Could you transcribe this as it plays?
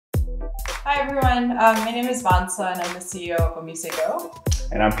Hi everyone, my name is Vansa and I'm the CEO of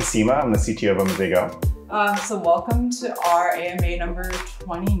OmiseGO. And I'm Kasima, I'm the CTO of OmiseGO. So welcome to our AMA number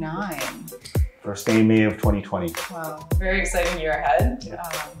 29. First AMA of 2020. Wow, very exciting year ahead. Yeah.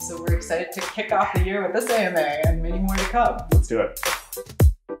 So we're excited to kick off the year with this AMA and many more to come. Let's do it.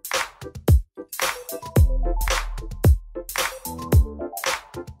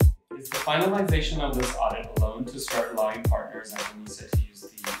 Is the finalization of this audit alone to start allowing partners and Omise to use the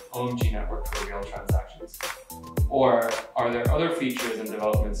OMG Network for real transactions? Or are there other features and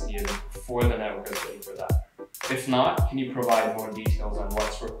developments needed before the network is ready for that? If not, can you provide more details on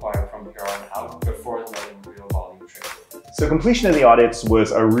what's required from here on out before letting real volume trade? So completion of the audits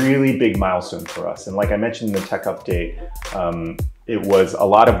was a really big milestone for us. And like I mentioned in the tech update, it was a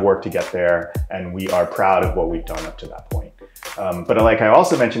lot of work to get there, and we are proud of what we've done up to that point. But like I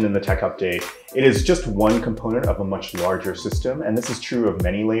also mentioned in the tech update, it is just one component of a much larger system, and this is true of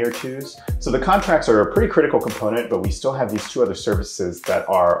many layer 2s. So the contracts are a pretty critical component, but we still have these two other services that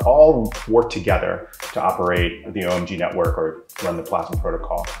are all work together to operate the OMG network or run the Plasma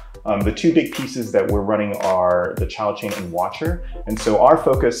protocol. The two big pieces that we're running are the child chain and watcher, and so our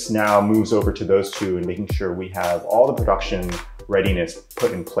focus now moves over to those two and making sure we have all the production readiness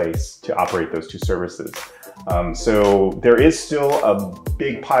put in place to operate those two services. So there is still a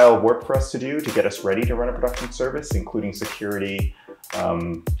big pile of work for us to do to get us ready to run a production service, including security,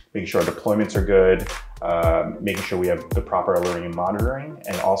 making sure our deployments are good, making sure we have the proper alerting and monitoring,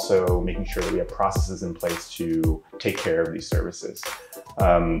 and also making sure that we have processes in place to take care of these services.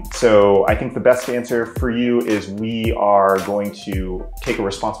 So I think the best answer for you is we are going to take a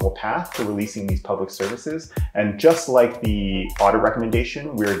responsible path to releasing these public services. And just like the audit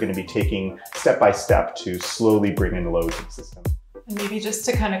recommendation, we're going to be taking step by step to slowly bring in load to the system. And maybe just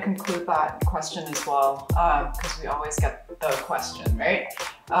to kind of conclude that question as well, because we always get the question, right?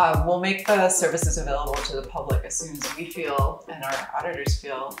 We'll make the services available to the public as soon as we feel and our auditors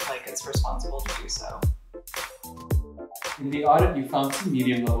feel like it's responsible to do so. In the audit, you found some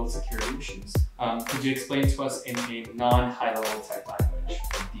medium-level security issues. Could you explain to us in a non-high-level tech language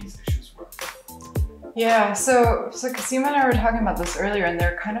what these issues were? Yeah, so Kasima and I were talking about this earlier, and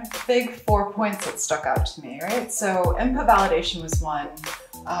there are kind of big 4 points that stuck out to me, right? So input validation was one,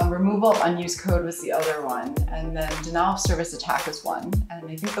 removal of unused code was the other one, and then denial of service attack was one, and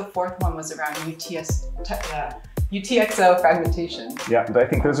I think the fourth one was around UTXO fragmentation. Yeah, but I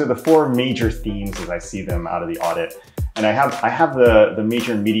think those are the four major themes as I see them out of the audit. And I have the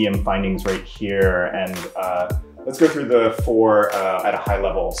major and medium findings right here, and let's go through the four at a high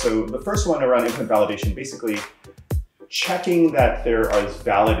level. So the first one around input validation, basically checking that there is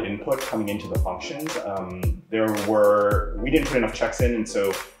valid input coming into the functions. We didn't put enough checks in, and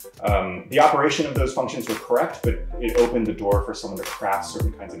so the operation of those functions were correct, but it opened the door for someone to craft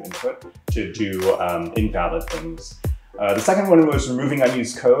certain kinds of input to do invalid things. The second one was removing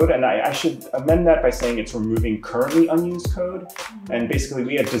unused code, and I should amend that by saying it's removing currently unused code. And basically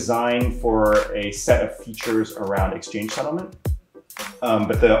we had designed for a set of features around exchange settlement,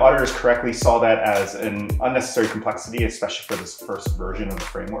 but the auditors correctly saw that as an unnecessary complexity, especially for this first version of the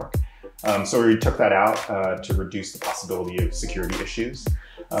framework. So we took that out to reduce the possibility of security issues.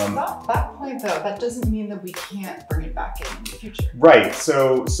 So that point though, that doesn't mean that we can't bring it back in the future. Right,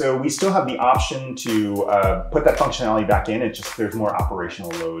 so we still have the option to put that functionality back in, it's just there's more operational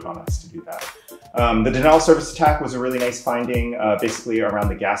load on us to do that. The denial of service attack was a really nice finding, basically around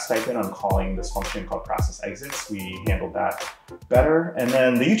the gas stipend on calling this function called process exits. We handled that better. And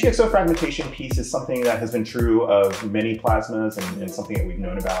then the UTXO fragmentation piece is something that has been true of many plasmas and something that we've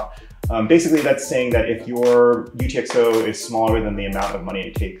known about. Basically, that's saying that if your UTXO is smaller than the amount of money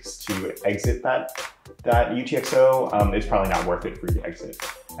it takes to exit that UTXO, it's probably not worth it for you to exit.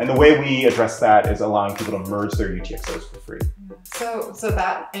 And the way we address that is allowing people to merge their UTXOs for free. So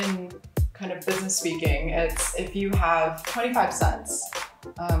that, in kind of business speaking, it's if you have 25 cents,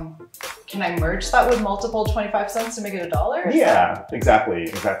 can I merge that with multiple 25 cents to make it $1? Yeah, exactly.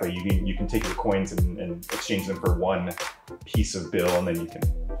 You can take your coins and exchange them for one piece of bill, and then you can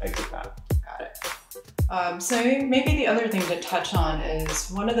exit that. Got it. So maybe the other thing to touch on is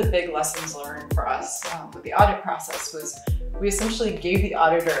one of the big lessons learned for us with the audit process was we essentially gave the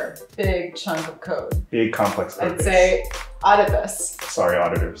auditor a big chunk of code. Big complex code base. I'd say, audit this. Sorry,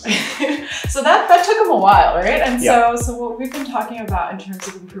 auditors. So that took them a while, right? And yeah. so what we've been talking about in terms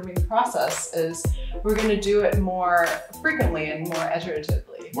of improving the process is we're going to do it more frequently and more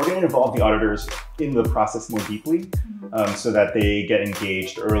iteratively. We're going to involve the auditors in the process more deeply, so that they get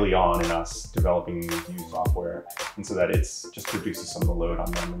engaged early on in us developing new software, and so that it's just reduces some of the load on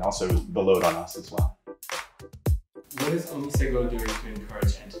them and also the load on us as well. What is OmiseGO doing to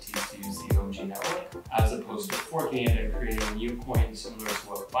encourage entities to use the as opposed to forking it and creating a new coin similar to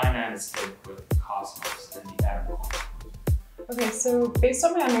what Binance did with Cosmos and the Atom coin? Okay, so based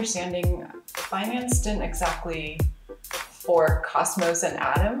on my understanding, Binance didn't exactly fork Cosmos and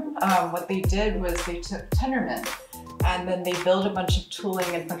Atom. What they did was they took Tendermint and then they built a bunch of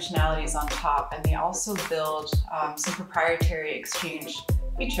tooling and functionalities on top, and they also build some proprietary exchange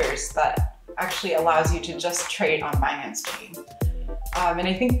features that actually allows you to just trade on Binance chain. And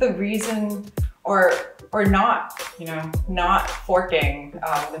I think the reason, or not, not forking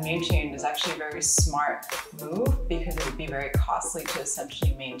the main chain is actually a very smart move, because it would be very costly to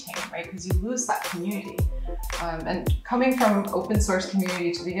essentially maintain, right? Because you lose that community. And coming from open source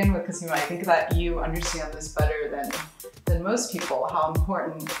community to begin with, Kasima, I think that you understand this better than most people, how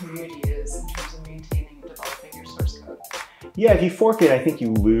important community is in terms of maintaining and developing your source code. Yeah, if you fork it, I think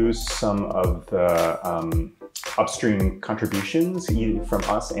you lose some of the upstream contributions from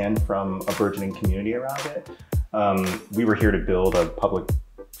us and from a burgeoning community around it. We were here to build a public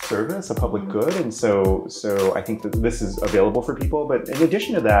service, a public good, and so I think that this is available for people. But in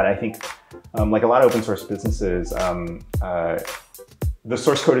addition to that, I think like a lot of open source businesses, the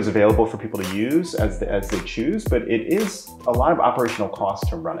source code is available for people to use as they choose, but it is a lot of operational cost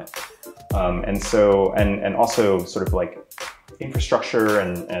to run it. And also sort of like infrastructure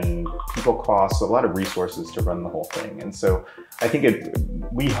and people costs, a lot of resources to run the whole thing. And so I think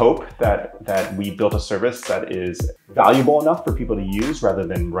we hope that we built a service that is valuable enough for people to use rather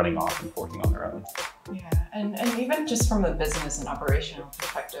than running off and forking on their own. Yeah, and even just from a business and operational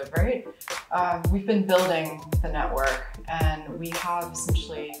perspective, right? We've been building the network, and we have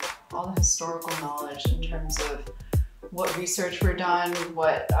essentially all the historical knowledge in terms of what research were done,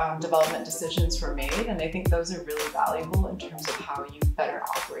 what development decisions were made, and I think those are really valuable in terms of how you better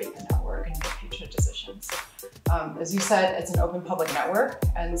operate the network and make future decisions. As you said, it's an open public network,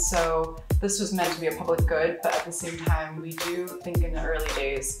 and so this was meant to be a public good, but at the same time, we do think in the early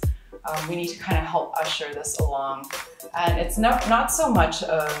days, we need to kind of help usher this along. And it's not so much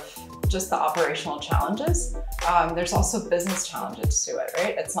of just the operational challenges. There's also business challenges to it,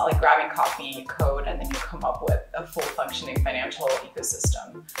 right? It's not like grabbing coffee, you code, and then you come up with a full functioning financial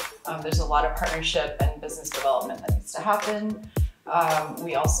ecosystem. There's a lot of partnership and business development that needs to happen.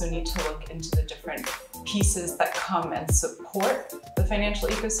 We also need to look into the different pieces that come and support the financial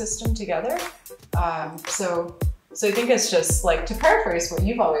ecosystem together. So I think it's just like, to paraphrase what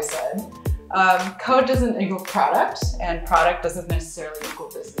you've always said, code doesn't equal product, and product doesn't necessarily equal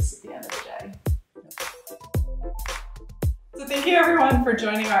business at the end of the day. So thank you everyone for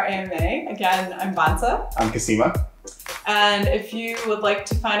joining our AMA. Again, I'm Vansa. I'm Kasima. And if you would like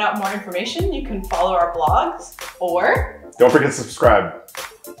to find out more information, you can follow our blogs, or don't forget to subscribe.